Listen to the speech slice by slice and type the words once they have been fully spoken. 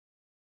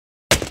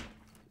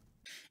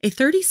A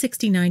 30,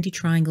 60, 90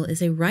 triangle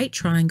is a right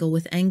triangle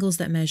with angles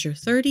that measure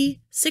 30,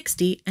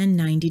 60, and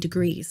 90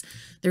 degrees.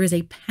 There is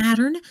a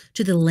pattern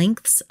to the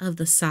lengths of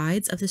the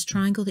sides of this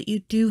triangle that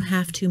you do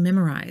have to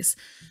memorize.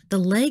 The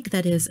leg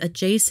that is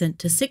adjacent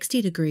to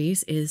 60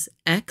 degrees is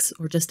x,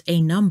 or just a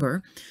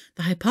number.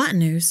 The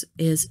hypotenuse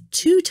is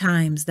 2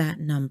 times that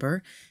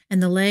number,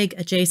 and the leg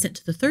adjacent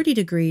to the 30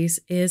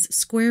 degrees is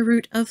square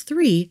root of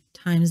 3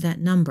 times that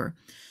number.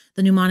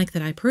 The mnemonic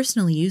that I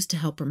personally use to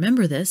help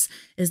remember this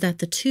is that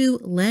the two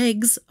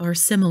legs are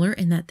similar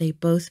in that they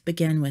both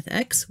begin with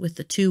x, with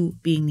the 2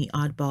 being the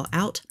oddball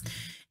out,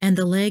 and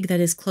the leg that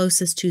is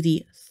closest to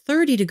the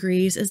 30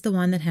 degrees is the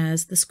one that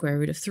has the square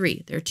root of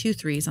 3. There are 2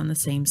 3's on the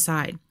same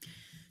side.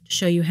 To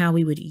show you how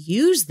we would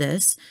use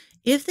this,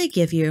 if they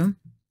give you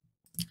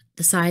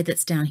the side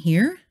that's down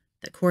here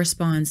that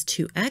corresponds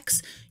to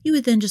x, you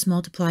would then just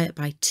multiply it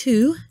by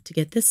 2 to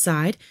get this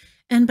side,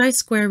 and by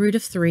square root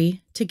of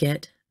 3 to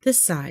get this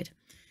side.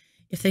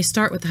 If they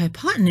start with the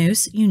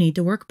hypotenuse, you need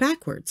to work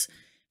backwards.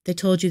 If they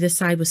told you this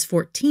side was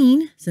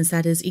 14, since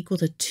that is equal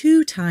to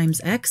 2 times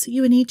x,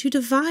 you would need to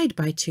divide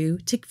by 2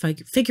 to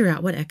figure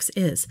out what x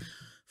is.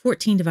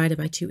 14 divided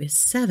by 2 is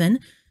 7.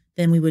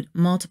 Then we would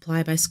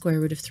multiply by square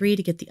root of 3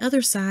 to get the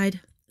other side.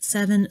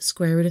 7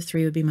 square root of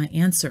 3 would be my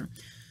answer.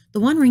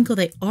 The one wrinkle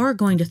they are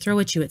going to throw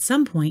at you at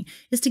some point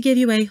is to give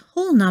you a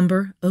whole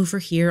number over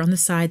here on the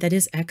side that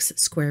is x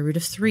square root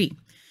of 3.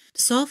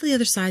 To solve for the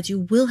other sides, you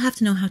will have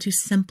to know how to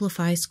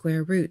simplify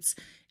square roots.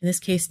 In this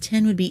case,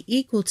 10 would be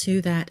equal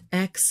to that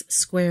x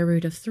square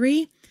root of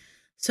 3.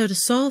 So to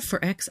solve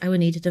for x, I would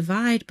need to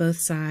divide both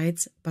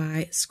sides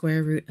by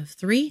square root of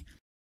 3.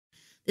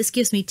 This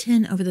gives me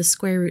 10 over the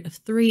square root of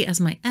 3 as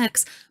my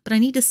x, but I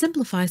need to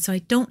simplify so I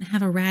don't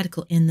have a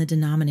radical in the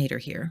denominator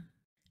here.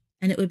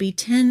 And it would be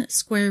 10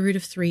 square root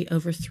of 3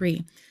 over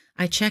 3.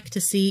 I check to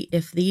see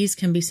if these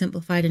can be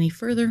simplified any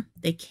further.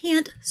 They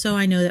can't, so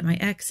I know that my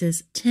x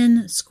is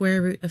 10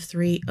 square root of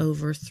 3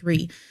 over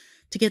 3.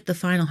 To get the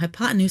final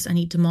hypotenuse, I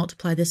need to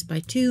multiply this by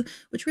 2,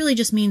 which really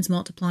just means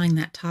multiplying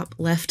that top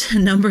left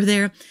number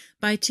there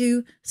by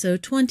 2. So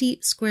 20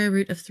 square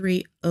root of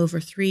 3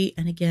 over 3.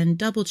 And again,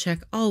 double check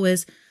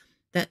always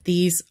that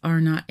these are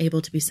not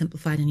able to be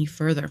simplified any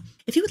further.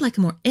 If you would like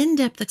a more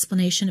in-depth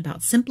explanation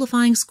about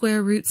simplifying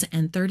square roots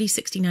and 30,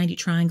 60, 90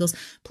 triangles,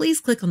 please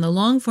click on the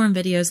long-form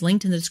videos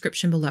linked in the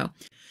description below.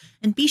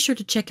 And be sure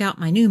to check out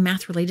my new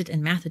math-related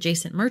and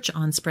math-adjacent merch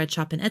on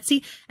Spreadshop and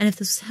Etsy. And if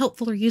this is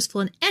helpful or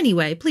useful in any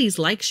way, please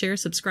like, share,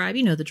 subscribe.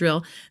 You know the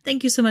drill.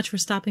 Thank you so much for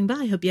stopping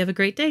by. Hope you have a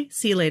great day.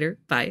 See you later.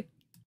 Bye.